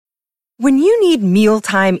When you need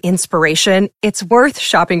mealtime inspiration, it's worth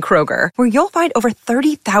shopping Kroger, where you'll find over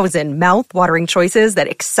 30,000 mouth-watering choices that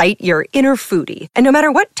excite your inner foodie. And no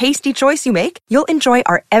matter what tasty choice you make, you'll enjoy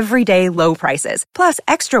our everyday low prices, plus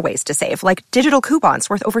extra ways to save, like digital coupons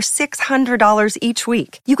worth over $600 each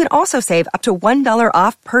week. You can also save up to $1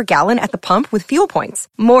 off per gallon at the pump with fuel points.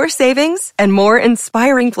 More savings and more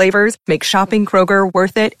inspiring flavors make shopping Kroger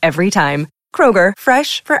worth it every time. Kroger,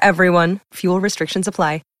 fresh for everyone. Fuel restrictions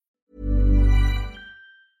apply.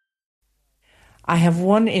 I have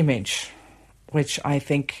one image which I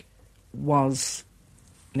think was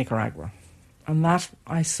Nicaragua, and that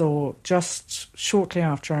I saw just shortly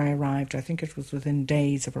after I arrived. I think it was within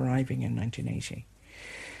days of arriving in 1980.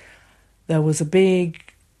 There was a big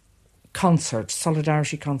concert,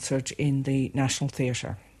 solidarity concert, in the National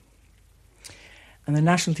Theatre. And the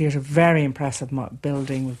National Theatre, very impressive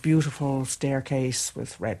building with beautiful staircase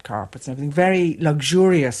with red carpets and everything, very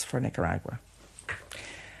luxurious for Nicaragua.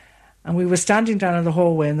 And we were standing down in the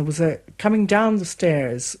hallway, and there was coming down the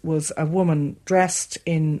stairs was a woman dressed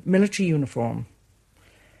in military uniform.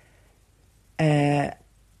 And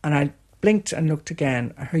I blinked and looked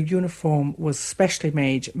again. Her uniform was specially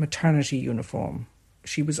made maternity uniform.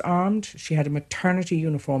 She was armed, she had a maternity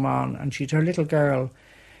uniform on, and she had her little girl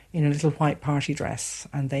in a little white party dress,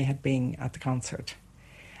 and they had been at the concert.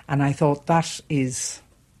 And I thought, that is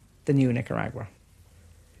the new Nicaragua.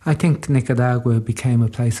 I think Nicaragua became a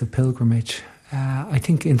place of pilgrimage. I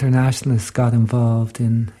think internationalists got involved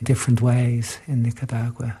in different ways in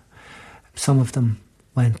Nicaragua. Some of them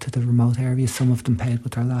went to the remote areas, some of them paid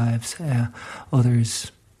with their lives.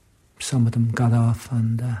 Others, some of them got off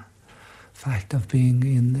on the fact of being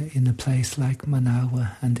in a place like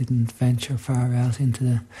Managua and didn't venture far out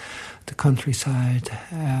into the countryside.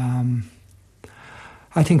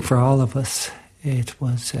 I think for all of us, it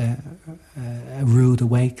was a rude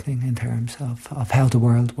awakening in terms of how the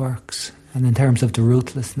world works and in terms of the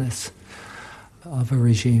ruthlessness of a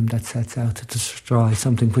regime that sets out to destroy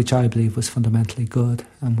something which I believe was fundamentally good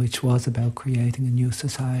and which was about creating a new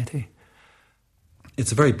society.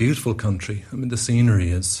 It's a very beautiful country. I mean, the scenery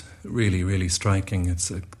is really, really striking. It's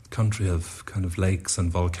a country of kind of lakes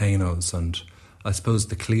and volcanoes, and I suppose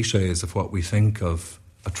the cliches of what we think of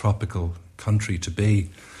a tropical country to be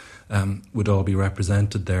would all be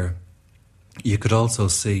represented there. You could also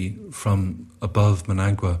see from above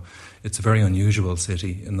Managua, it's a very unusual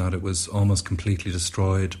city in that it was almost completely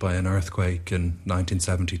destroyed by an earthquake in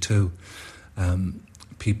 1972.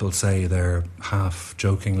 People say there half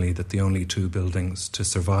jokingly that the only two buildings to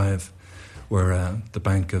survive were the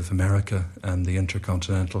Bank of America and the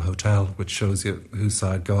Intercontinental Hotel, which shows you whose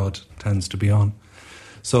side God tends to be on.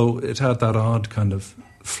 So it had that odd kind of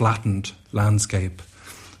flattened landscape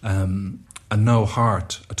and no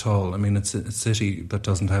heart at all. I mean, it's a city that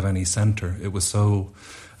doesn't have any centre. It was so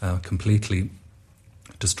completely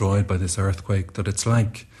destroyed by this earthquake that it's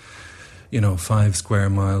like, 5 square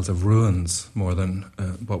miles of ruins more than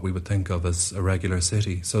what we would think of as a regular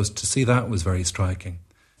city. So to see that was very striking.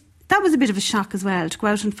 That was a bit of a shock as well, to go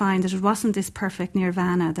out and find that it wasn't this perfect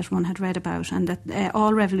nirvana that one had read about, and that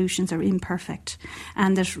all revolutions are imperfect,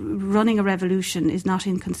 and that running a revolution is not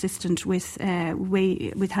inconsistent with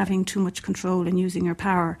having too much control and using your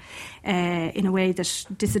power in a way that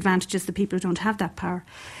disadvantages the people who don't have that power.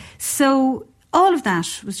 So all of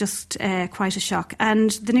that was just quite a shock.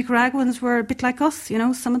 And the Nicaraguans were a bit like us,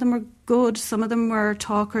 some of them were good, some of them were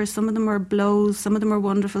talkers, some of them were blows, some of them were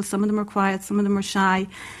wonderful, some of them were quiet, some of them were shy.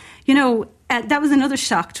 That was another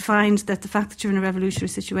shock, to find that the fact that you're in a revolutionary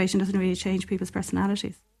situation doesn't really change people's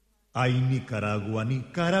personalities. Ay, Nicaragua,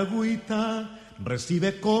 Nicaragüita,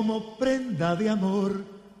 recibe como prenda de amor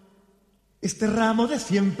este ramo de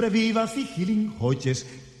siempre vivas y gilinjoches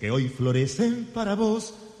que hoy florecen para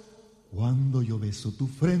vos. Cuando yo beso tu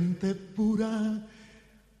frente pura,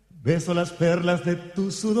 beso las perlas de tu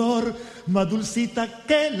sudor, más dulcita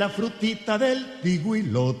que la frutita del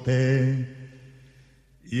tiguilote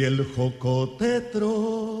y el jocote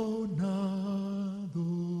tronado.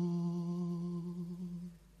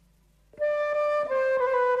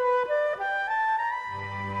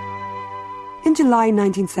 In July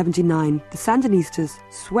 1979, the Sandinistas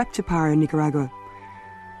swept to power in Nicaragua.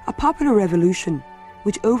 A popular revolution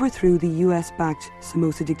which overthrew the US-backed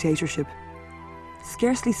Somoza dictatorship.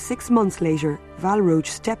 Scarcely 6 months later, Val Roche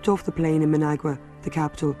stepped off the plane in Managua, the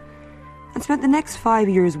capital, and spent the next 5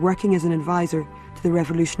 years working as an advisor to the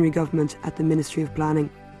revolutionary government at the Ministry of Planning.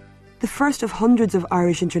 The first of hundreds of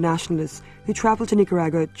Irish internationalists who travelled to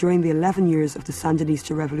Nicaragua during the 11 years of the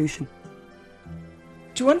Sandinista revolution.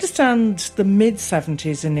 To understand the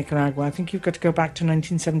mid-70s in Nicaragua, I think you've got to go back to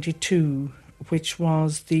 1972, which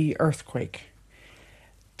was the earthquake.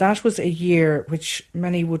 That was a year which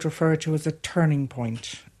many would refer to as a turning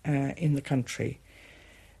point in the country.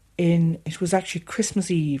 It was actually Christmas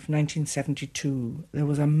Eve 1972. There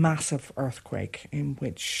was a massive earthquake in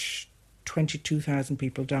which 22,000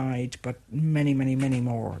 people died, but many, many, many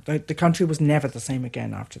more. The country was never the same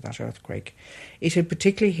again after that earthquake. It had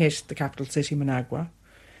particularly hit the capital city, Managua,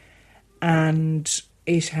 and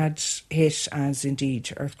it had hit, as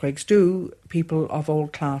indeed earthquakes do, people of all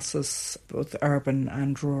classes, both urban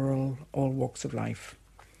and rural, all walks of life.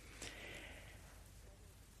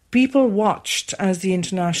 People watched as the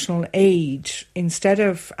international aid, instead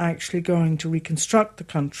of actually going to reconstruct the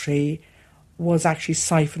country, was actually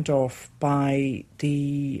siphoned off by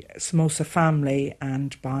the Somoza family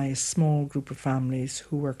and by a small group of families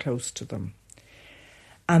who were close to them.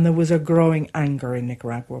 And there was a growing anger in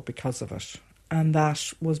Nicaragua because of it. And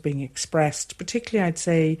that was being expressed, particularly, I'd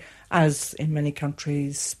say, as in many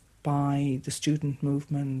countries, by the student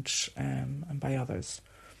movement and by others.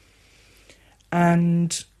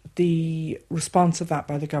 And the response of that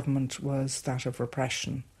by the government was that of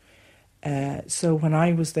repression. So when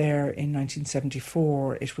I was there in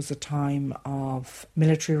 1974, it was a time of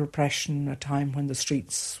military repression, a time when the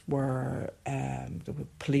streets were there were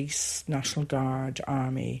police, National Guard,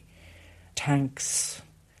 army, tanks,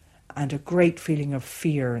 and a great feeling of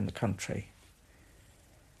fear in the country.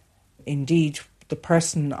 Indeed, the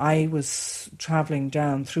person I was travelling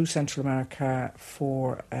down through Central America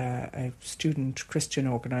for a student Christian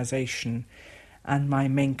organisation, and my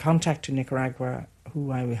main contact in Nicaragua,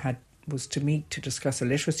 who I was to meet to discuss a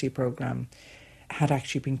literacy programme, had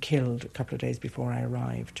actually been killed a couple of days before I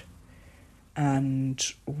arrived. And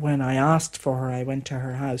when I asked for her, I went to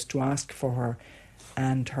her house to ask for her,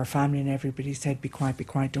 and her family and everybody said, be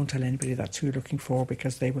quiet, don't tell anybody that's who you're looking for,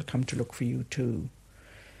 because they will come to look for you too.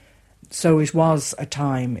 So it was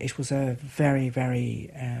a very,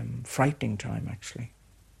 very frightening time, actually.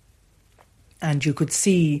 And you could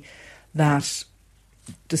see that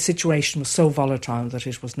the situation was so volatile that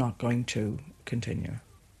it was not going to continue.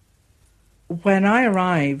 When I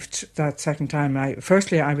arrived that second time, I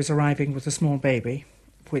was arriving with a small baby,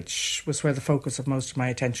 which was where the focus of most of my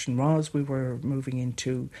attention was. We were moving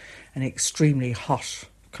into an extremely hot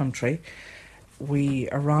country. We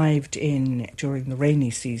arrived during the rainy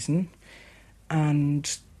season,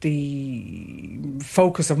 and the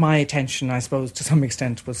focus of my attention, I suppose, to some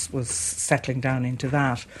extent, was settling down into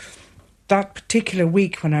that. That particular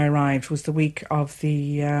week when I arrived was the week of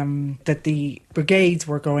that the brigades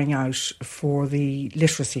were going out for the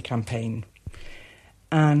literacy campaign.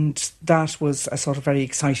 And that was a sort of very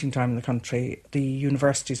exciting time in the country. The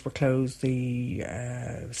universities were closed, the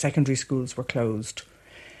secondary schools were closed,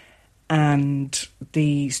 and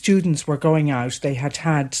the students were going out. They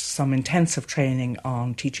had some intensive training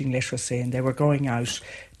on teaching literacy, and they were going out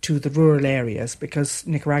to the rural areas, because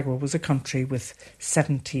Nicaragua was a country with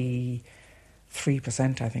 73%,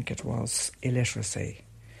 I think it was, illiteracy.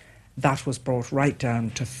 That was brought right down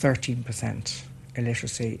to 13%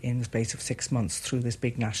 illiteracy in the space of 6 months through this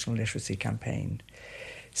big national literacy campaign.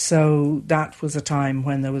 So that was a time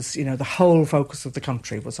when there was, the whole focus of the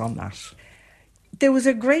country was on that. There was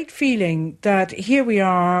a great feeling that here we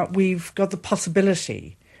are, we've got the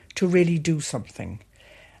possibility to really do something.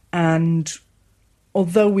 And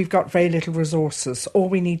although we've got very little resources, all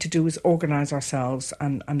we need to do is organise ourselves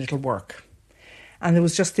and it'll work. And there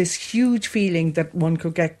was just this huge feeling that one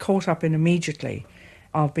could get caught up in immediately,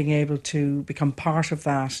 of being able to become part of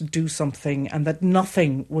that, do something, and that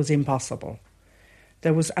nothing was impossible.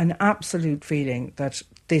 There was an absolute feeling that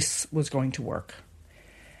this was going to work.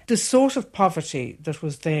 The sort of poverty that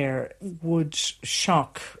was there would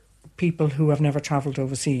shock people who have never travelled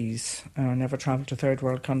overseas or never travelled to third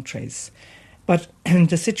world countries. But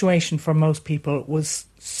the situation for most people was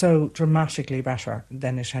so dramatically better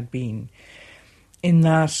than it had been. In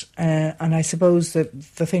that, and I suppose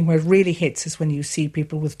that the thing where it really hits is when you see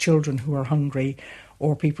people with children who are hungry,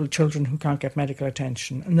 or children who can't get medical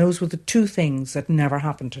attention. And those were the two things that never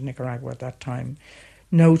happened to Nicaragua at that time.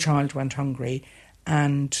 No child went hungry,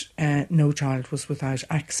 and no child was without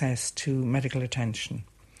access to medical attention.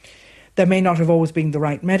 There may not have always been the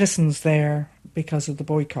right medicines there because of the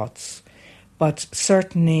boycotts, but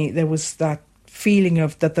certainly there was that feeling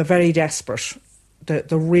of that the very desperate,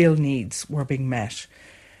 the real needs were being met.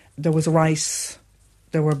 There was rice,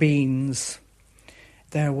 there were beans,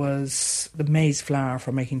 there was the maize flour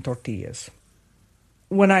for making tortillas.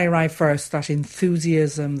 When I arrived first, that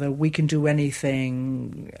enthusiasm that we can do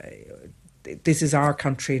anything, this is our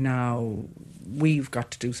country now, we've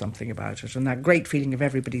got to do something about it. And that great feeling of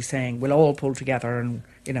everybody saying, we'll all pull together and,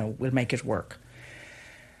 we'll make it work.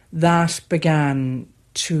 That began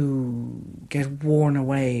to get worn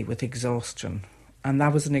away with exhaustion. And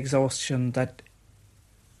that was an exhaustion that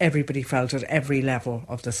everybody felt at every level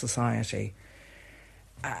of the society.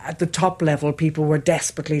 At the top level, people were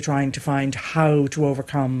desperately trying to find how to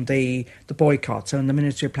overcome the boycott. So in the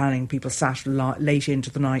Ministry of Planning, people sat late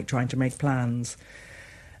into the night trying to make plans.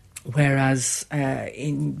 Whereas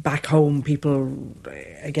back home, people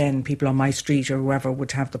on my street or whoever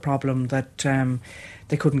would have the problem that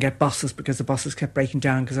they couldn't get buses because the buses kept breaking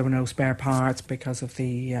down because there were no spare parts, because of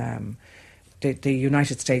the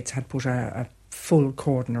United States had put a full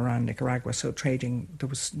cordon around Nicaragua, so there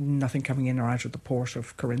was nothing coming in or out of the port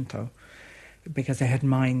of Corinto because they had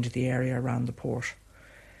mined the area around the port.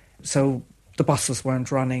 So the buses weren't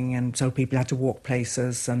running, and so people had to walk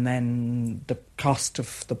places, and then the cost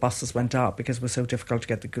of the buses went up because it was so difficult to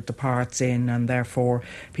get the parts in, and therefore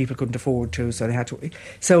people couldn't afford to, so they had to.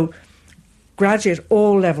 So gradually at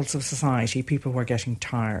all levels of society, people were getting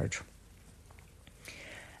tired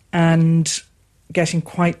and getting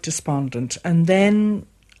quite despondent. And then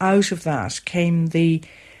out of that came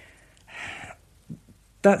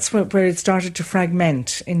that's where it started to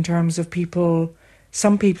fragment in terms of people.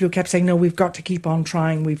 Some people who kept saying, no, we've got to keep on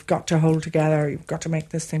trying, we've got to hold together, we've got to make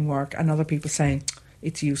this thing work. And other people saying,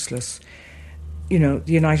 it's useless. The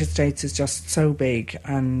United States is just so big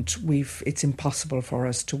and it's impossible for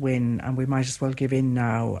us to win, and we might as well give in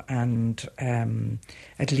now and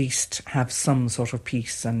at least have some sort of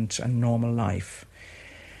peace and normal life.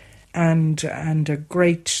 And a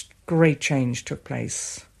great, great change took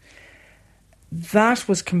place. That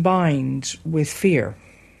was combined with fear,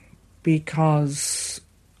 because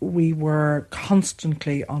we were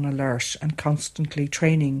constantly on alert and constantly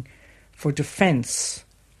training for defence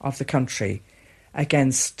of the country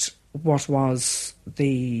against what was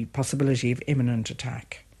the possibility of imminent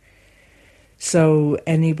attack. So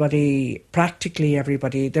practically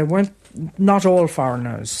everybody, there weren't, not all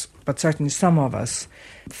foreigners, but certainly some of us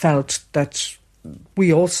felt that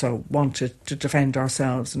we also wanted to defend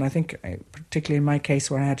ourselves. And I think, particularly in my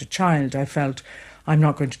case where I had a child, I felt I'm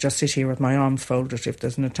not going to just sit here with my arms folded if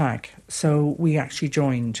there's an attack. So we actually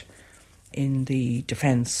joined in the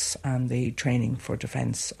defence and the training for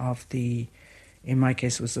defence of in my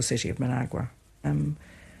case it was the city of Managua.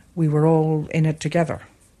 We were all in it together,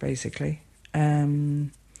 basically.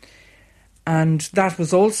 And that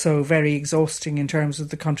was also very exhausting in terms of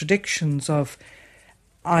the contradictions of,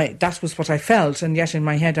 that was what I felt, and yet in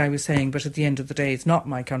my head I was saying, but at the end of the day it's not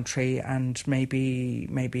my country, and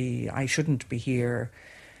maybe I shouldn't be here.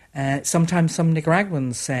 Sometimes some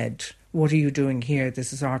Nicaraguans said, what are you doing here?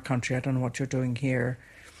 This is our country, I don't know what you're doing here.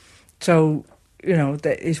 So,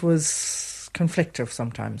 it was conflictive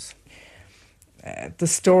sometimes. The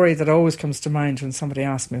story that always comes to mind when somebody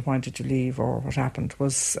asks me, why did you leave or what happened,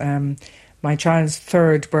 was my child's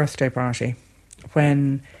 3rd birthday party,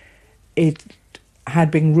 when it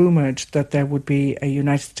had been rumoured that there would be a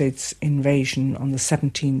United States invasion on the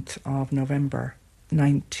 17th of November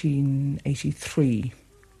 1983.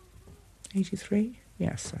 83?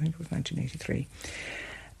 Yes, I think it was 1983.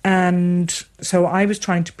 And so I was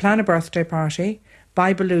trying to plan a birthday party,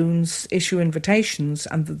 buy balloons, issue invitations,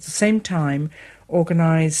 and at the same time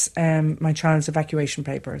organise my child's evacuation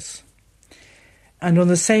papers. And on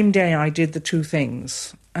the same day I did the two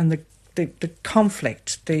things, and the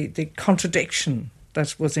conflict, the contradiction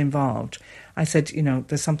that was involved, I said,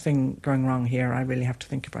 there's something going wrong here, I really have to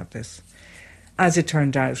think about this. As it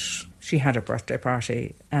turned out, she had a birthday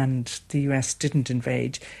party and the US didn't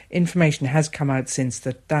invade. Information has come out since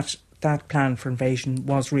that plan for invasion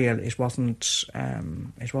was real. It wasn't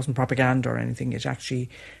propaganda or anything. It actually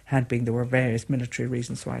had been. There were various military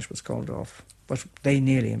reasons why it was called off. But they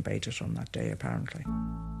nearly invaded on that day, apparently.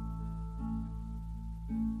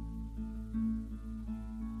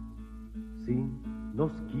 Si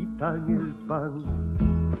nos quitan el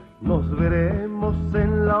pan, nos veremos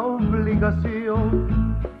en la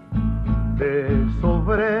obligación de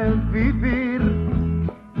sobrevivir,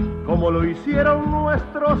 como lo hicieron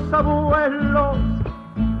nuestros abuelos,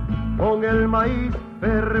 con el maíz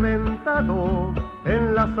fermentado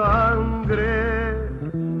en la sangre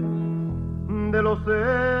de los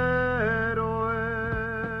héroes.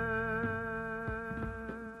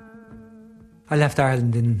 I left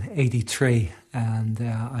Ireland in 83 and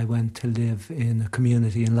I went to live in a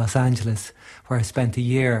community in Los Angeles where I spent a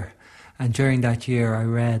year. And during that year I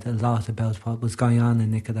read a lot about what was going on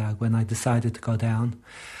in Nicaragua, and I decided to go down.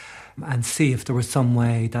 and see if there was some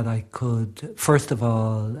way that I could, first of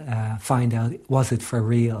all, find out, was it for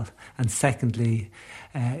real? And secondly,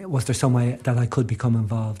 was there some way that I could become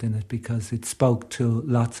involved in it, because it spoke to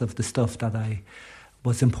lots of the stuff that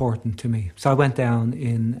was important to me. So I went down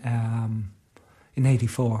in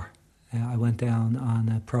 84. I went down on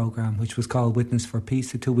a programme which was called Witness for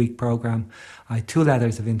Peace, a 2-week programme. I had 2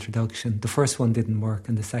 letters of introduction. The first one didn't work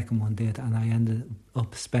and the second one did, and I ended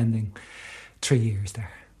up spending 3 years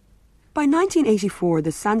there. By 1984, the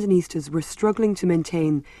Sandinistas were struggling to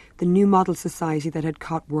maintain the new model society that had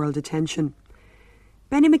caught world attention.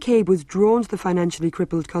 Benny McCabe was drawn to the financially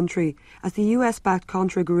crippled country as the US-backed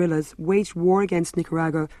Contra guerrillas waged war against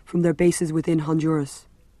Nicaragua from their bases within Honduras.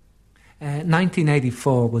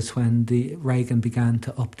 1984 was when Reagan began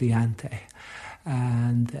to up the ante,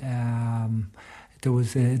 and there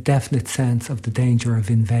was a definite sense of the danger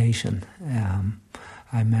of invasion.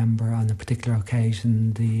 I remember on a particular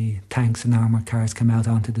occasion the tanks and armoured cars came out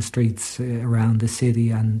onto the streets around the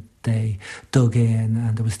city and they dug in,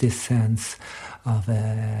 and there was this sense of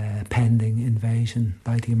a pending invasion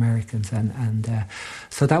by the Americans, and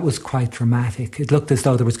so that was quite dramatic. It looked as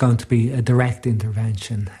though there was going to be a direct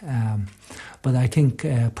intervention, but I think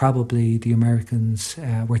probably the Americans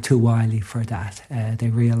were too wily for that.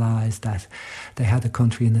 They realised that they had the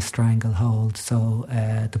country in a stranglehold, so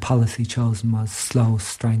the policy chosen was slow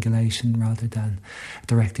strangulation rather than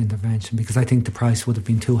direct intervention, because I think the price would have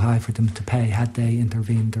been too high for them to pay had they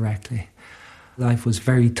intervened directly. Life was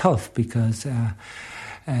very tough because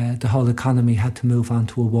the whole economy had to move on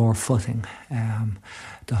to a war footing.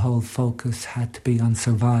 The whole focus had to be on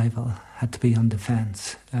survival, had to be on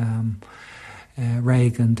defence. The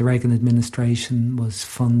Reagan administration was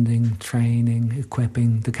funding, training,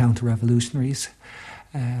 equipping the counter-revolutionaries,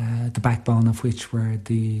 the backbone of which were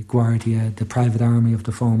the Guardia, the private army of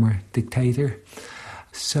the former dictator.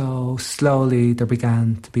 So slowly there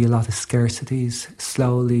began to be a lot of scarcities.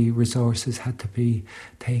 Slowly resources had to be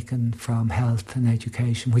taken from health and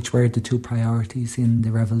education, which were the 2 priorities in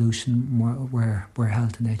the revolution, were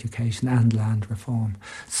health and education and land reform.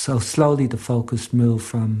 So slowly the focus moved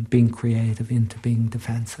from being creative into being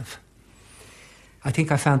defensive. I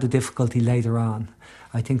think I found the difficulty later on.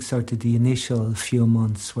 I think sort of the initial few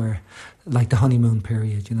months were like the honeymoon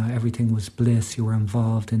period, everything was bliss. You were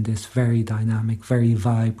involved in this very dynamic, very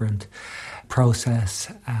vibrant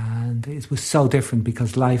process, and it was so different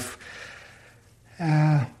because life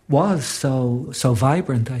was so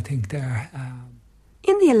vibrant, I think, there.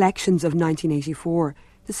 In the elections of 1984,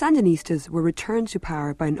 the Sandinistas were returned to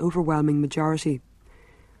power by an overwhelming majority.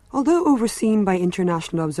 Although overseen by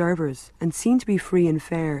international observers and seen to be free and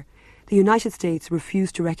fair, the United States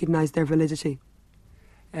refused to recognise their validity.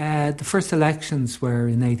 The first elections were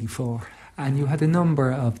in 84, and you had a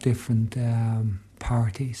number of different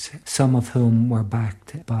parties, some of whom were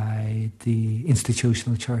backed by the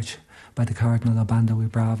institutional church, by the Cardinal Obando y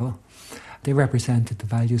Bravo. They represented the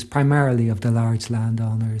values primarily of the large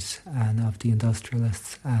landowners and of the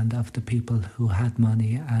industrialists and of the people who had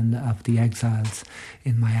money and of the exiles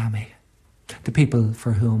in Miami. The people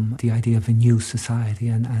for whom the idea of a new society,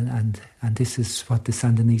 and this is what the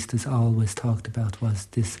Sandinistas always talked about, was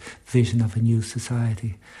this vision of a new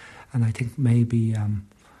society. And I think maybe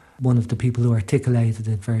one of the people who articulated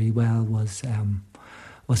it very well was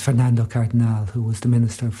Fernando Cardenal, who was the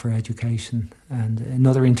Minister for Education. And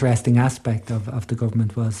another interesting aspect of the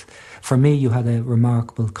government was, for me, you had a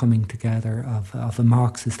remarkable coming together of a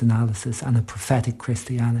Marxist analysis and a prophetic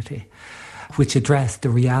Christianity, which addressed the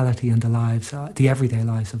reality and the lives, the everyday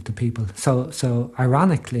lives of the people. So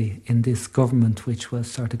ironically, in this government, which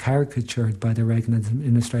was sort of caricatured by the Reagan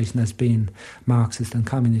administration as being Marxist and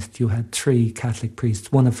communist, you had 3 Catholic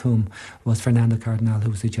priests, one of whom was Fernando Cardenal,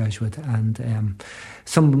 who was a Jesuit. And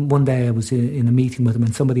one day I was in a meeting with him,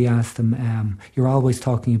 and somebody asked him, "You're always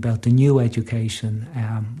talking about the new education.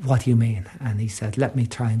 What do you mean?" And he said, "Let me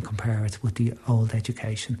try and compare it with the old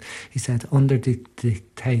education." He said, under the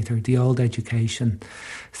dictator, the old education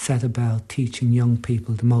set about teaching young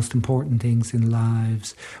people the most important things in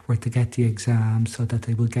lives were to get the exams so that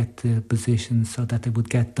they would get the positions, so that they would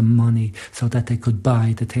get the money, so that they could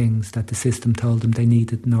buy the things that the system told them they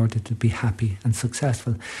needed in order to be happy and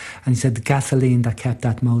successful. And he said the gasoline that kept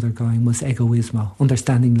that motor going was egoismo,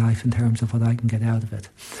 understanding life in terms of what I can get out of it.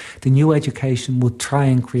 The new education would try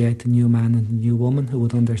and create the new man and the new woman who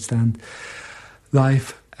would understand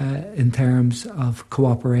life in terms of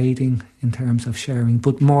cooperating, in terms of sharing,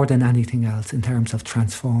 but more than anything else, in terms of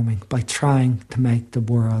transforming, by trying to make the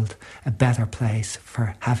world a better place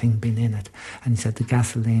for having been in it. And he said the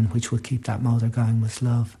gasoline which would keep that motor going was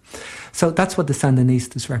love. So that's what the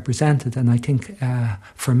Sandinistas represented, and I think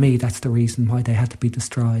for me that's the reason why they had to be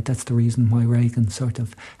destroyed. That's the reason why Reagan sort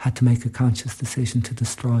of had to make a conscious decision to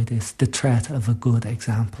destroy this, the threat of a good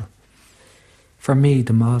example. For me,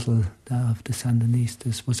 the model of the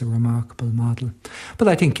Sandinistas was a remarkable model. But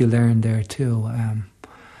I think you learn there too,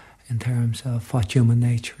 in terms of what human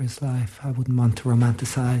nature is like. I wouldn't want to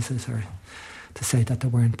romanticise it or to say that there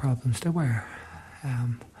weren't problems. There were.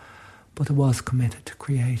 But it was committed to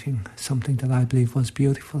creating something that I believe was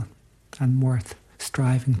beautiful and worth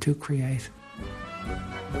striving to create.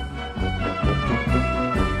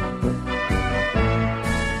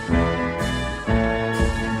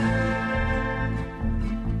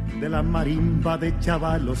 De la marimba de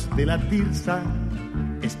chavalos de la Tirsa,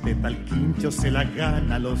 este tal Quincho se la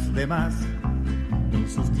gana a los demás. Con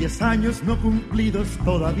sus 10 años no cumplidos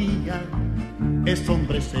todavía, es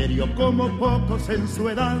hombre serio como pocos en su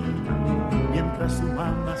edad. Mientras su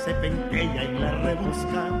mamá se penquea y la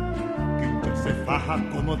rebusca, Quincho se faja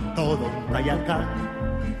como todo un tayacán.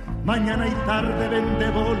 Mañana y tarde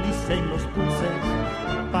vende bolis en los buses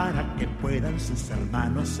para que puedan sus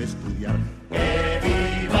hermanos estudiar. ¡Que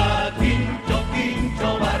viva Quincho,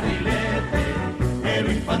 Quincho Barrilete,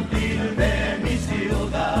 héroe infantil de mi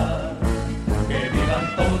ciudad! ¡Que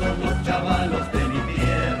vivan todos los chavalos de mi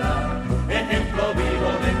tierra, ejemplo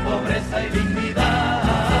vivo de pobreza y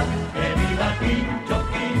dignidad! ¡Que viva Quincho,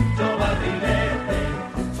 Quincho Barrilete,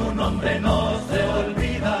 su nombre no se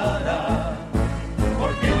olvidará!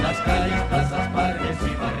 Porque en las calles, plazas, parques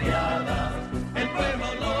y barriadas, el pueblo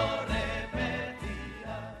lo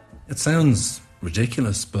repetirá. It sounds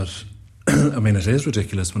ridiculous, but I mean, it is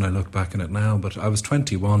ridiculous when I look back on it now, but I was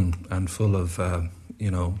 21 and full of, the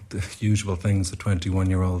usual things that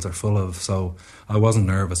 21-year-olds are full of, so I wasn't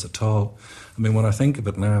nervous at all. I mean, when I think of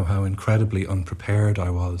it now, how incredibly unprepared I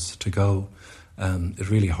was to go, it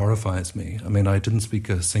really horrifies me. I mean, I didn't speak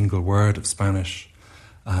a single word of Spanish.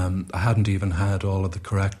 I hadn't even had all of the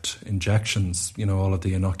correct injections, all of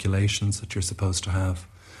the inoculations that you're supposed to have.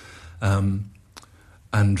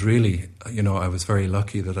 And really, I was very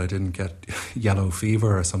lucky that I didn't get yellow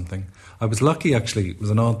fever or something. I was lucky, actually. It was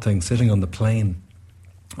an odd thing, sitting on the plane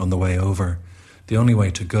on the way over. The only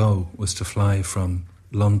way to go was to fly from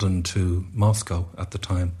London to Moscow at the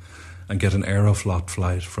time and get an Aeroflot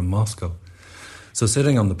flight from Moscow. So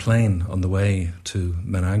sitting on the plane on the way to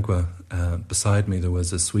Managua, beside me there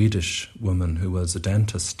was a Swedish woman who was a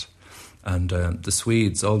dentist. And the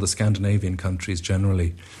Swedes, all the Scandinavian countries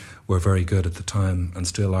generally, were very good at the time and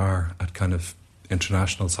still are at kind of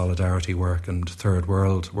international solidarity work and third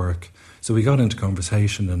world work. So we got into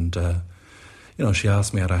conversation and, she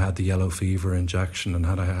asked me had I had the yellow fever injection and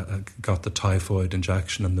had I got the typhoid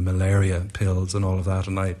injection and the malaria pills and all of that.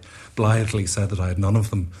 And I blithely said that I had none of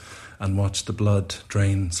them and watched the blood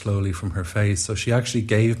drain slowly from her face. So she actually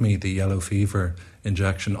gave me the yellow fever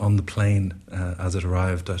injection on the plane as it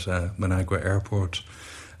arrived at Managua Airport.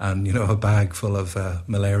 And, a bag full of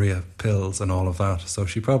malaria pills and all of that. So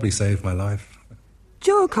she probably saved my life.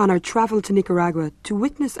 Joe O'Connor travelled to Nicaragua to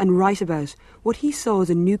witness and write about what he saw as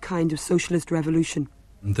a new kind of socialist revolution.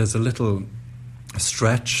 There's a little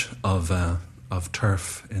stretch of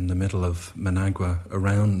turf in the middle of Managua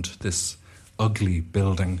around this ugly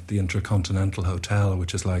building, the Intercontinental Hotel,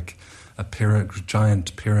 which is like a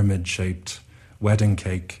giant pyramid-shaped wedding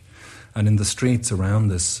cake. And in the streets around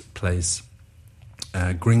this place,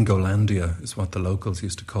 Gringolandia is what the locals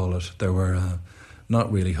used to call it. There were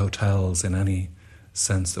not really hotels in any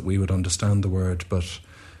sense that we would understand the word, but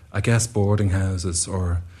I guess boarding houses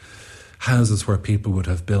or houses where people would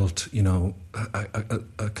have built,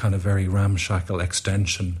 a kind of very ramshackle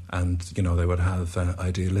extension and, they would have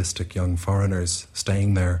idealistic young foreigners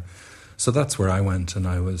staying there. So that's where I went, and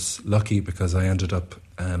I was lucky because I ended up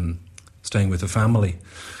staying with a family,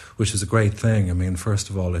 which is a great thing. I mean, first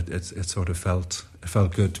of all, it sort of felt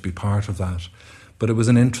good to be part of that. But it was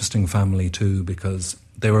an interesting family too, because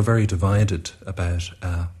they were very divided about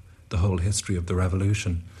the whole history of the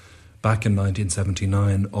revolution. Back in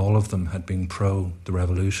 1979, all of them had been pro the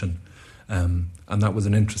revolution. And that was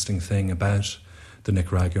an interesting thing about the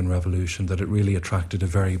Nicaraguan revolution, that it really attracted a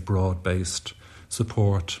very broad-based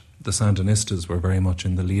support. The Sandinistas were very much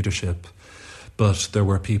in the leadership, but there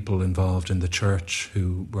were people involved in the church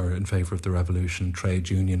who were in favour of the revolution. Trade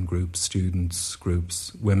union groups, students'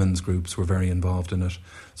 groups, women's groups were very involved in it.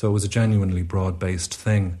 So it was a genuinely broad-based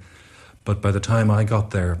thing. But by the time I got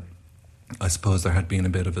there, I suppose there had been a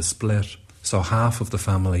bit of a split. So half of the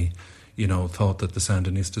family, thought that the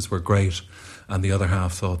Sandinistas were great, and the other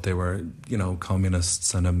half thought they were,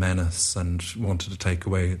 communists and a menace and wanted to take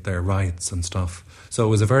away their rights and stuff. So it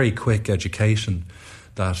was a very quick education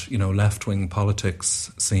that, left-wing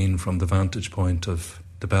politics seen from the vantage point of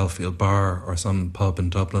the Belfield Bar or some pub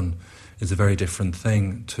in Dublin is a very different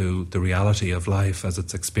thing to the reality of life as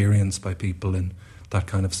it's experienced by people in that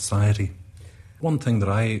kind of society. One thing that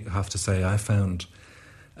I have to say I found,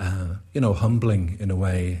 humbling in a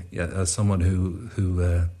way, as someone who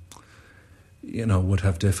would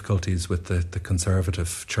have difficulties with the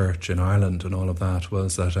conservative church in Ireland and all of that,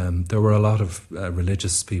 was that there were a lot of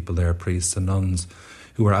religious people there, priests and nuns,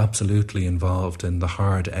 who were absolutely involved in the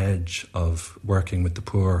hard edge of working with the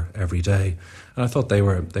poor every day. And I thought they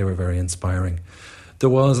were very inspiring. There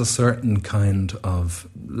was a certain kind of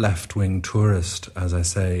left-wing tourist, as I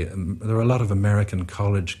say. There were a lot of American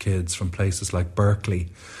college kids from places like Berkeley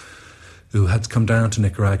who had come down to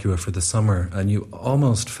Nicaragua for the summer, and you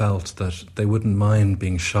almost felt that they wouldn't mind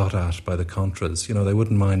being shot at by the Contras. They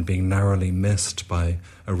wouldn't mind being narrowly missed by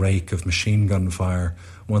a rake of machine gun fire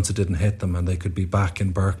once it didn't hit them, and they could be back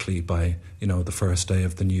in Berkeley by, the first day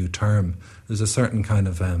of the new term. There's a certain kind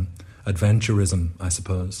of adventurism, I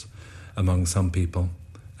suppose, among some people,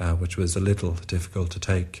 which was a little difficult to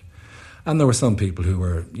take. And there were some people who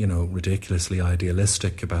were, ridiculously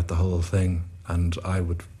idealistic about the whole thing, and I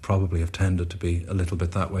would probably have tended to be a little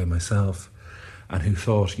bit that way myself, and who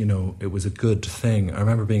thought, it was a good thing. I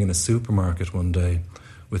remember being in a supermarket one day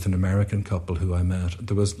with an American couple who I met.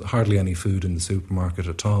 There was hardly any food in the supermarket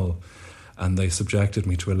at all, and they subjected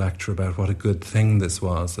me to a lecture about what a good thing this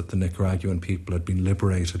was, that the Nicaraguan people had been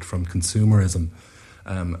liberated from consumerism.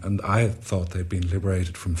 And I thought they'd been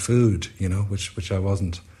liberated from food, which I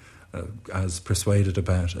wasn't as persuaded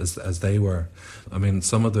about as they were. I mean,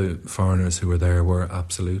 some of the foreigners who were there were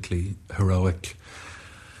absolutely heroic.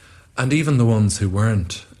 And even the ones who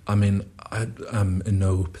weren't, I mean, I'm in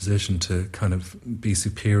no position to kind of be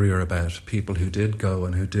superior about people who did go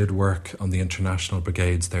and who did work on the international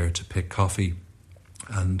brigades there to pick coffee.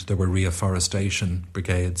 And there were reforestation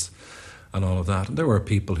brigades and all of that. And there were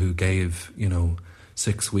people who gave,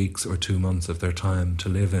 6 weeks or 2 months of their time to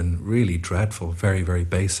live in really dreadful, very, very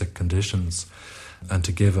basic conditions, and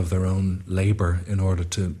to give of their own labour in order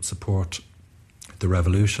to support the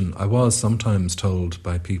revolution. I was sometimes told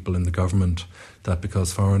by people in the government that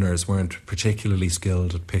because foreigners weren't particularly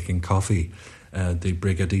skilled at picking coffee, the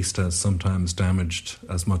brigadistas sometimes damaged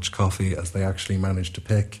as much coffee as they actually managed to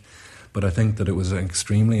pick. But I think that it was an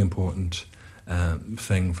extremely important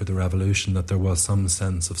thing for the revolution that there was some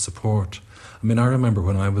sense of support. I mean, I remember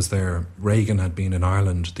when I was there, Reagan had been in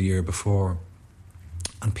Ireland the year before,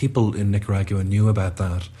 and people in Nicaragua knew about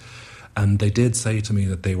that. And they did say to me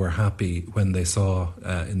that they were happy when they saw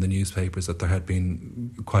in the newspapers that there had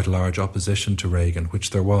been quite a large opposition to Reagan,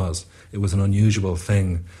 which there was. It was an unusual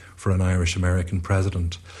thing for an Irish-American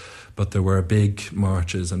president. But there were big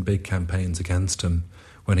marches and big campaigns against him.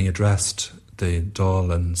 When he addressed the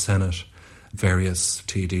Dáil and Senate, various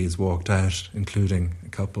TDs walked out, including a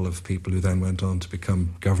couple of people who then went on to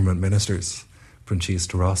become government ministers, Francis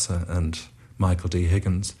de Rosa and Michael D.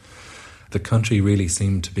 Higgins. The country really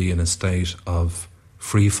seemed to be in a state of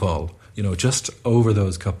free fall. Just over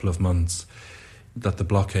those couple of months that the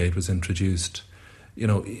blockade was introduced,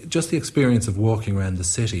 just the experience of walking around the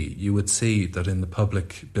city, you would see that in the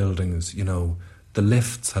public buildings, the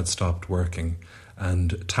lifts had stopped working,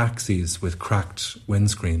 and taxis with cracked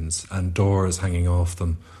windscreens and doors hanging off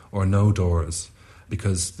them, or no doors,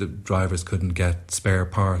 because the drivers couldn't get spare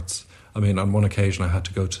parts. I mean, on one occasion I had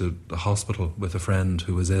to go to the hospital with a friend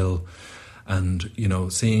who was ill, and,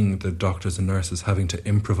 seeing the doctors and nurses having to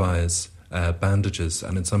improvise bandages,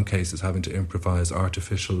 and in some cases having to improvise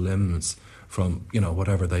artificial limbs from,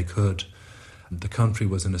 whatever they could. The country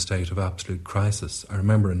was in a state of absolute crisis. I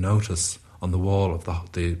remember a notice on the wall of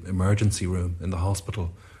the emergency room in the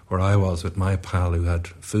hospital where I was with my pal who had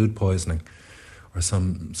food poisoning or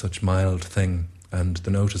some such mild thing. And the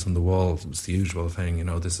notice on the wall was the usual thing,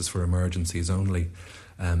 this is for emergencies only.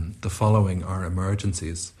 The following are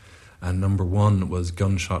emergencies. And number 1 was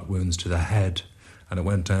gunshot wounds to the head. And it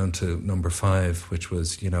went down to number 5, which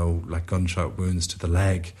was, like gunshot wounds to the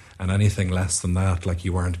leg. And anything less than that, like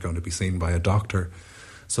you weren't going to be seen by a doctor.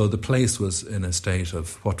 So the place was in a state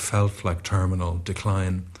of what felt like terminal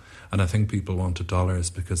decline. And I think people wanted dollars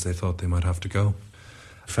because they thought they might have to go.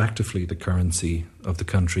 Effectively, the currency of the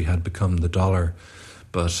country had become the dollar.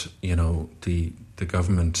 But, the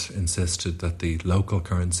government insisted that the local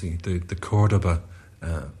currency, the Cordoba,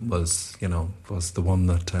 was the one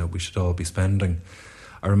that we should all be spending.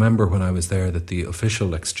 I remember when I was there that the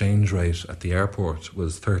official exchange rate at the airport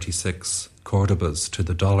was 36 Cordobas to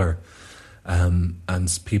the dollar.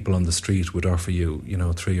 And people on the street would offer you,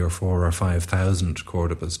 3 or 4 or 5,000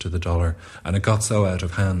 Cordobas to the dollar. And it got so out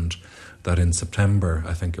of hand that in September,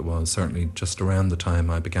 I think it was, certainly just around the time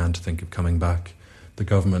I began to think of coming back, the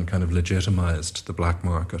government kind of legitimised the black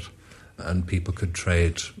market and people could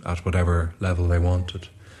trade at whatever level they wanted.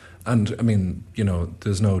 And, I mean,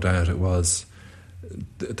 there's no doubt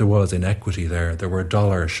there was inequity there. There were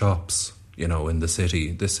dollar shops, in the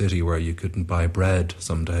city. This city where you couldn't buy bread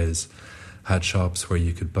some days had shops where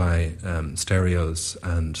you could buy stereos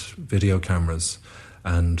and video cameras,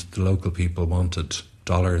 and the local people wanted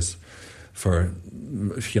dollars for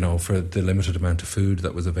the limited amount of food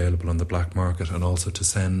that was available on the black market, and also to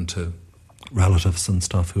send to relatives and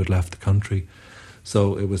stuff who had left the country.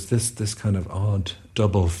 So it was this kind of odd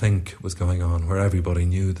double think was going on, where everybody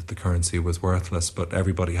knew that the currency was worthless, but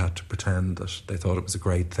everybody had to pretend that they thought it was a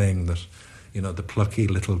great thing, that the plucky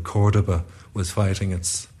little Cordoba was fighting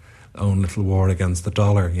its own little war against the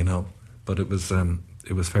dollar, But it was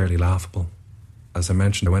fairly laughable. As I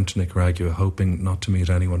mentioned, I went to Nicaragua hoping not to meet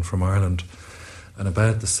anyone from Ireland. And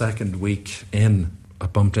about the second week in, I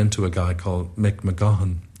bumped into a guy called Mick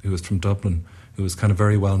McGohan, who was from Dublin, who was kind of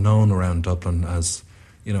very well known around Dublin as,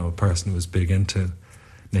 a person who was big into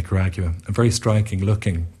Nicaragua. A very striking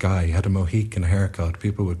looking guy. He had a Mohican haircut.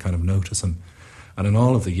 People would kind of notice him. And in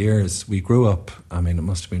all of the years, we grew up, it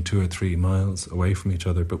must have been 2 or 3 miles away from each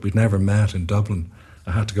other, but we'd never met in Dublin.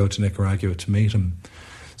 I had to go to Nicaragua to meet him.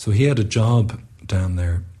 So he had a job down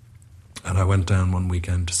there, and I went down one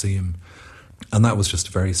weekend to see him. And that was just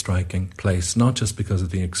a very striking place, not just because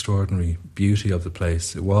of the extraordinary beauty of the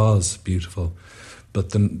place. It was beautiful. But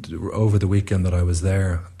then over the weekend that I was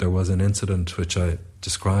there was an incident which I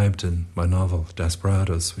described in my novel,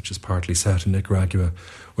 Desperados, which is partly set in Nicaragua,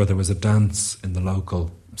 where there was a dance in the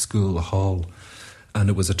local school hall, and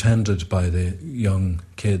it was attended by the young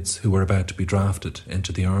kids who were about to be drafted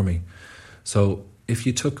into the army. So if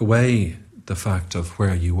you took away the fact of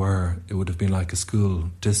where you were, it would have been like a school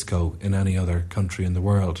disco in any other country in the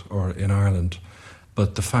world or in Ireland.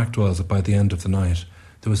 But the fact was that by the end of the night,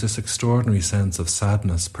 there was this extraordinary sense of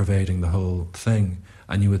sadness pervading the whole thing.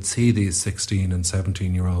 And you would see these 16 and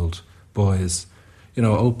 17-year-old boys,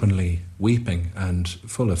 openly weeping and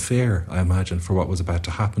full of fear, I imagine, for what was about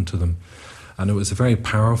to happen to them. And it was a very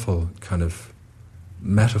powerful kind of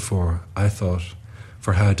metaphor, I thought,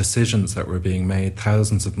 for how decisions that were being made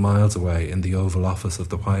thousands of miles away in the Oval Office of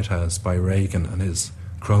the White House by Reagan and his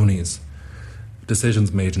cronies,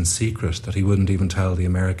 decisions made in secret that he wouldn't even tell the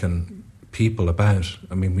American people about.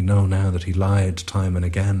 We know now that he lied time and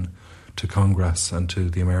again to Congress and to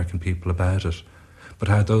the American people about it, but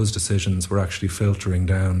how those decisions were actually filtering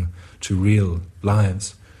down to real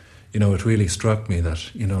lives. It really struck me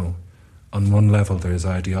that, on one level there's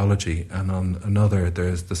ideology, and on another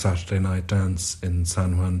there's the Saturday night dance in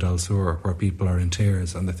San Juan del Sur where people are in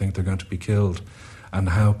tears and they think they're going to be killed, and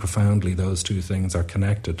how profoundly those two things are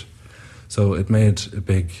connected. So it made a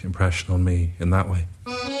big impression on me in that way.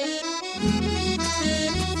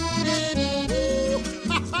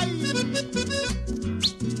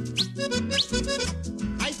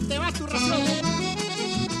 Ahí te va tu razón.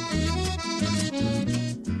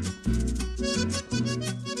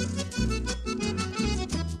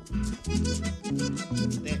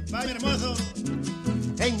 España hermoso.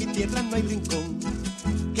 En mi tierra no hay rincón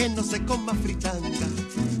que no se coma fritanga,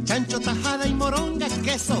 chancho, tajada y moronga,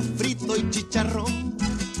 queso frito y chicharrón.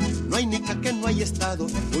 No hay nica que no hay estado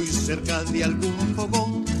muy cerca de algún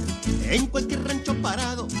fogón, en cualquier rancho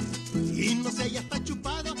parado, y no se haya hasta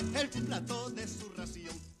chupado el plato de su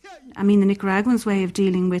ración. The Nicaraguans' way of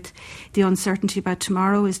dealing with the uncertainty about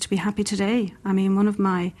tomorrow is to be happy today. One of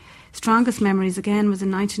my strongest memories, again, was in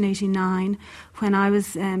 1989 when I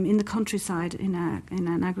was in the countryside in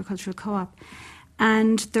an agricultural co-op.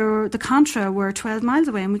 And the Contra were 12 miles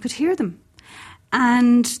away and we could hear them.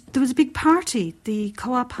 And there was a big party. The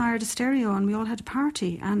co-op hired a stereo and we all had a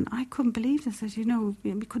party. And I couldn't believe this. That,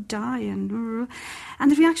 we could die. And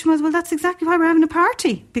the reaction was, well, that's exactly why we're having a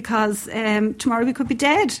party, because tomorrow we could be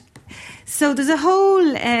dead. So there's a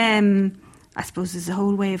whole, I suppose there's a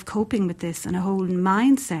whole way of coping with this and a whole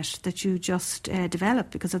mindset that you just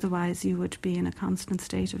develop, because otherwise you would be in a constant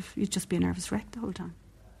state of, you'd just be a nervous wreck the whole time.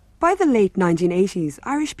 By the late 1980s,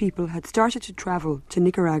 Irish people had started to travel to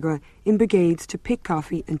Nicaragua in brigades to pick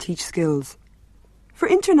coffee and teach skills. For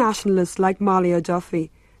internationalists like Molly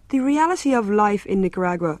O'Duffy, the reality of life in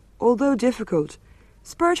Nicaragua, although difficult,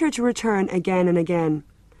 spurred her to return again and again,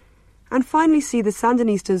 and finally see the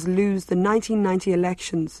Sandinistas lose the 1990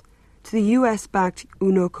 elections to the US-backed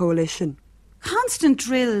UNO coalition. Constant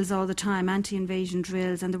drills all the time, anti-invasion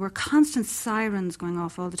drills, and there were constant sirens going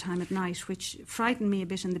off all the time at night, which frightened me a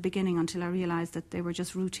bit in the beginning until I realised that they were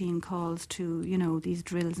just routine calls to, these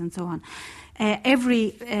drills and so on.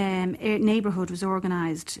 Every neighbourhood was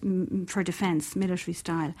organised for defence, military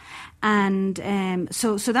style, and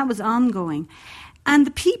so that was ongoing. And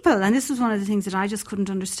the people, and this was one of the things that I just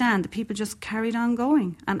couldn't understand, the people just carried on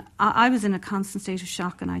going. And I was in a constant state of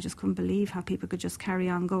shock, and I just couldn't believe how people could just carry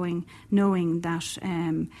on going, knowing that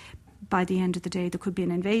by the end of the day there could be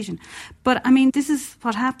an invasion. But, this is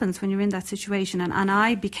what happens when you're in that situation, and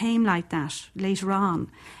I became like that later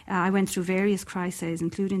on. I went through various crises,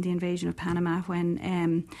 including the invasion of Panama,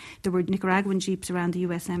 when there were Nicaraguan jeeps around the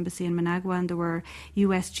US Embassy in Managua, and there were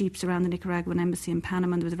US jeeps around the Nicaraguan Embassy in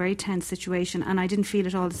Panama, and there was a very tense situation, and I didn't feel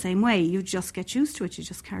it all the same way. You just get used to it, you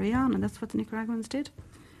just carry on, and that's what the Nicaraguans did.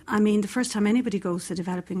 The first time anybody goes to the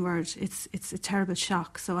developing world, it's a terrible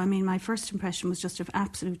shock. So, my first impression was just of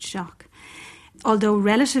absolute shock. Although,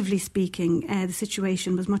 relatively speaking, the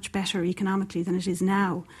situation was much better economically than it is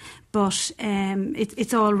now. But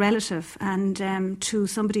it's all relative. And to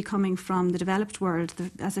somebody coming from the developed world,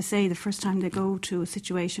 as I say, the first time they go to a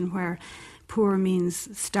situation where poor means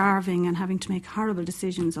starving and having to make horrible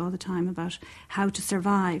decisions all the time about how to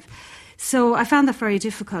survive. So I found that very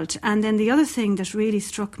difficult. And then the other thing that really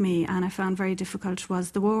struck me and I found very difficult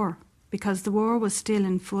was the war, because the war was still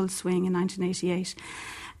in full swing in 1988.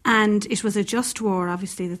 And it was a just war,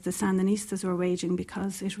 obviously, that the Sandinistas were waging,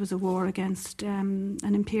 because it was a war against an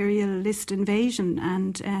imperialist invasion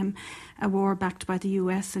and a war backed by the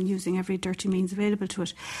US and using every dirty means available to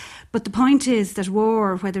it. But the point is that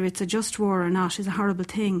war, whether it's a just war or not, is a horrible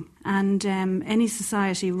thing. And any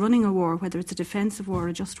society running a war, whether it's a defensive war,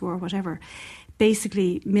 a just war, whatever,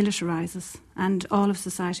 basically militarises, and all of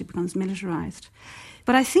society becomes militarised.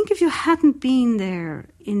 But I think if you hadn't been there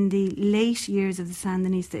in the late years of the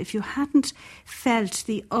Sandinista, if you hadn't felt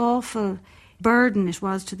the awful burden it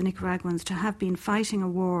was to the Nicaraguans to have been fighting a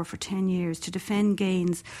war for 10 years to defend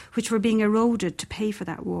gains which were being eroded to pay for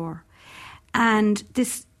that war, and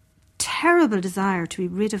this terrible desire to be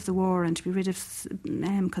rid of the war and to be rid of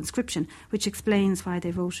conscription, which explains why they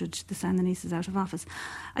voted the Sandinistas out of office,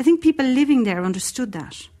 I think people living there understood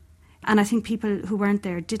that. And I think people who weren't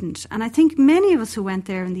there didn't. And I think many of us who went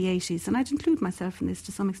there in the 80s, and I'd include myself in this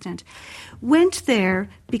to some extent, went there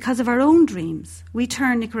because of our own dreams. We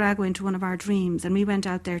turned Nicaragua into one of our dreams, and we went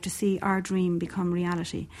out there to see our dream become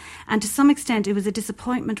reality. And to some extent, it was a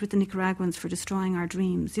disappointment with the Nicaraguans for destroying our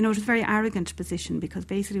dreams. It was a very arrogant position, because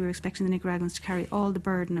basically we were expecting the Nicaraguans to carry all the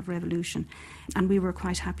burden of revolution, and we were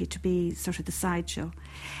quite happy to be sort of the sideshow.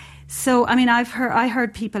 So, I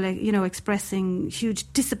heard people, expressing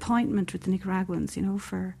huge disappointment with the Nicaraguans,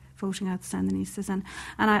 for voting out the Sandinistas, and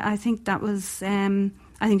I think that was, I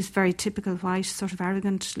think it's a very typical white sort of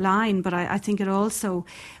arrogant line, but I think it also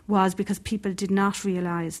was because people did not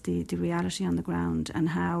realise the reality on the ground and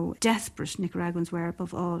how desperate Nicaraguans were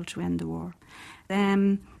above all to end the war.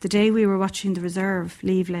 The day we were watching the reserve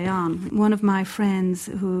leave Leon, one of my friends,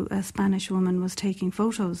 a Spanish woman, was taking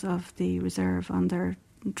photos of the reserve on their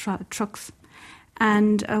trucks,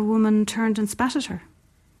 and a woman turned and spat at her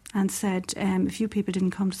and said, if you people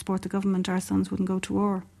didn't come to support the government, our sons wouldn't go to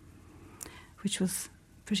war, which was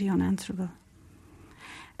pretty unanswerable.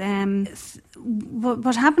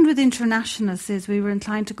 What happened with internationalists is we were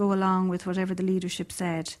inclined to go along with whatever the leadership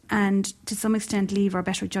said, and to some extent leave our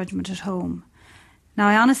better judgment at home. Now,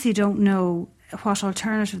 I honestly don't know what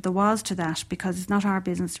alternative there was to that, because it's not our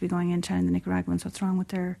business to be going in telling the Nicaraguans what's wrong with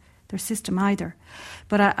their system either.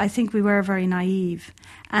 But I think we were very naive,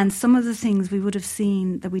 and some of the things we would have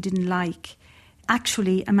seen that we didn't like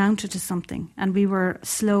actually amounted to something, and we were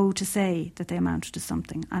slow to say that they amounted to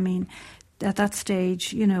something. At that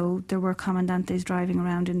stage, there were comandantes driving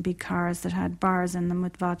around in big cars that had bars in them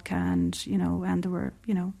with vodka, and and there were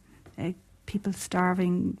people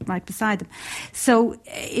starving right beside them. So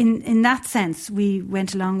in that sense, we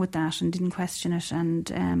went along with that and didn't question it,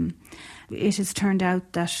 and it has turned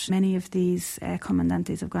out that many of these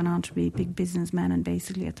comandantes have gone on to be big businessmen, and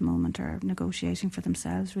basically at the moment are negotiating for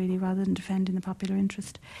themselves, really, rather than defending the popular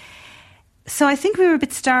interest. So I think we were a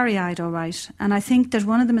bit starry-eyed, all right, and I think that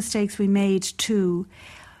one of the mistakes we made too,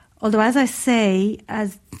 although, as I say,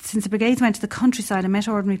 since the brigades went to the countryside and met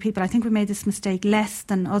ordinary people, I think we made this mistake less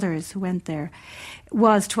than others who went there,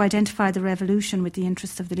 was to identify the revolution with the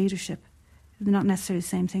interests of the leadership. They're not necessarily the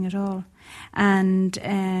same thing at all. And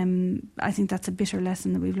I think that's a bitter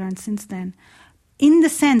lesson that we've learned since then. in the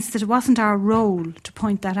sense that it wasn't our role to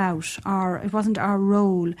point that out, or it wasn't our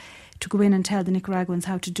role to go in and tell the Nicaraguans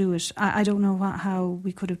how to do it. I don't know how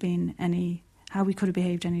we could have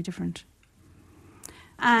behaved any different.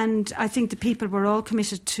 And I think the people were all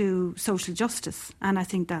committed to social justice, and I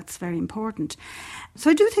think that's very important.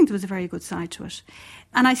 So I do think there was a very good side to it.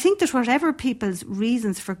 And I think that whatever people's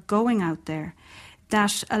reasons for going out there,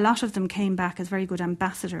 that a lot of them came back as very good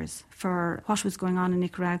ambassadors for what was going on in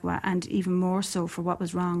Nicaragua, and even more so for what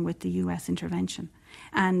was wrong with the US intervention.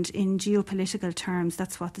 And in geopolitical terms,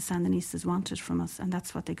 that's what the Sandinistas wanted from us, and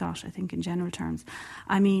that's what they got, I think, in general terms.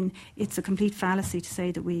 I mean, it's a complete fallacy to say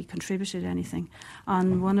that we contributed anything.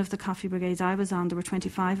 On one of the coffee brigades I was on, there were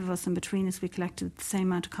 25 of us, and between us we collected the same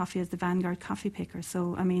amount of coffee as the Vanguard coffee picker.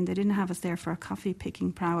 So, I mean, they didn't have us there for our coffee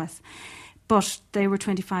picking prowess. But they were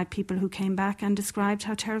 25 people who came back and described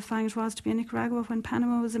how terrifying it was to be in Nicaragua when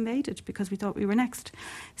Panama was invaded, because we thought we were next.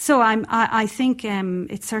 So I think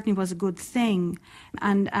it certainly was a good thing,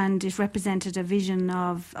 and it represented a vision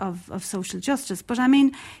of social justice. But I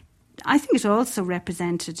mean, I think it also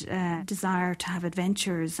represented a desire to have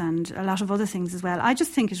adventures and a lot of other things as well. I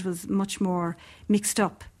just think it was much more mixed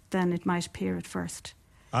up than it might appear at first.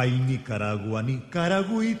 Ay, Nicaragua,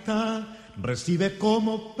 Nicaragüita, recibe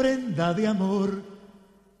como prenda de amor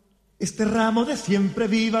este ramo de siempre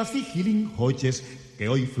vivas y gilinjoches que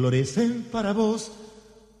hoy florecen para vos.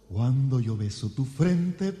 Cuando yo beso tu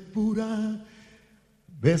frente pura,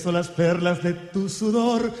 beso las perlas de tu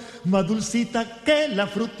sudor, más dulcita que la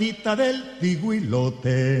frutita del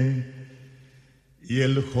pigüilote y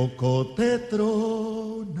el jocote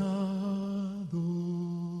tronado.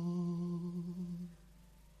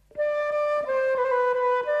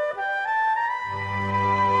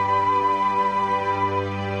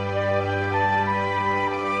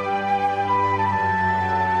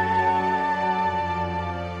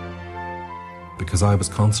 Because I was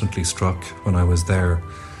constantly struck when I was there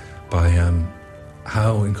by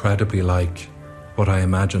how incredibly like what I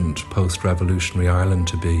imagined post-revolutionary Ireland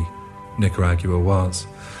to be, Nicaragua was.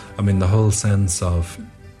 I mean, the whole sense of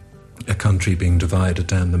a country being divided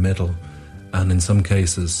down the middle, and in some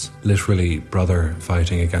cases, literally brother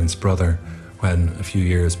fighting against brother, when a few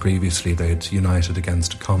years previously they'd united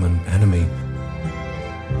against a common enemy.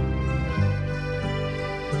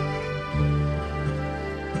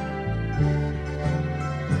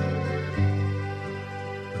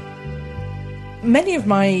 Many of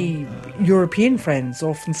my European friends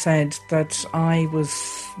often said that I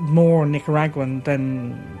was more Nicaraguan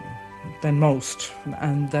than most,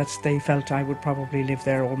 and that they felt I would probably live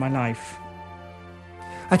there all my life.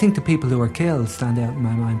 I think the people who were killed stand out in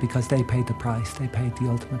my mind because they paid the price, they paid the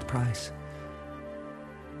ultimate price.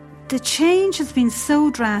 The change has been so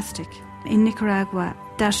drastic in Nicaragua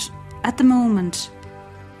that at the moment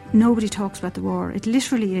nobody talks about the war. It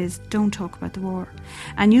literally is, don't talk about the war.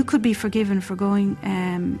 And you could be forgiven for going,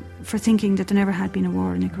 for thinking that there never had been a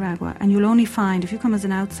war in Nicaragua. And you'll only find, if you come as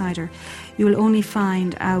an outsider, you'll only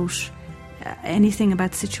find out anything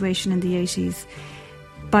about the situation in the 80s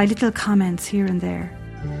by little comments here and there.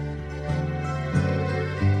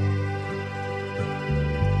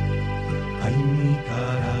 Ay,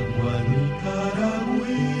 Nicaragua,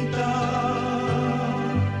 Nicaragüita,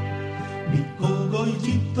 mi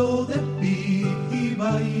cogollito de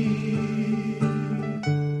Pijibay.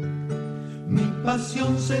 Mi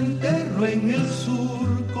pasión se enterró en el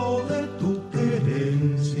surco de tu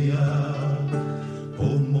querencia,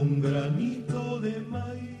 como un granito de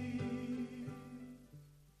maíz.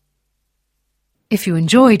 If you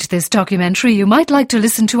enjoyed this documentary, you might like to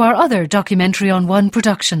listen to our other Documentary on One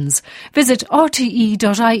productions. Visit rte.ie/Doc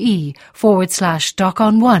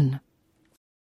on One.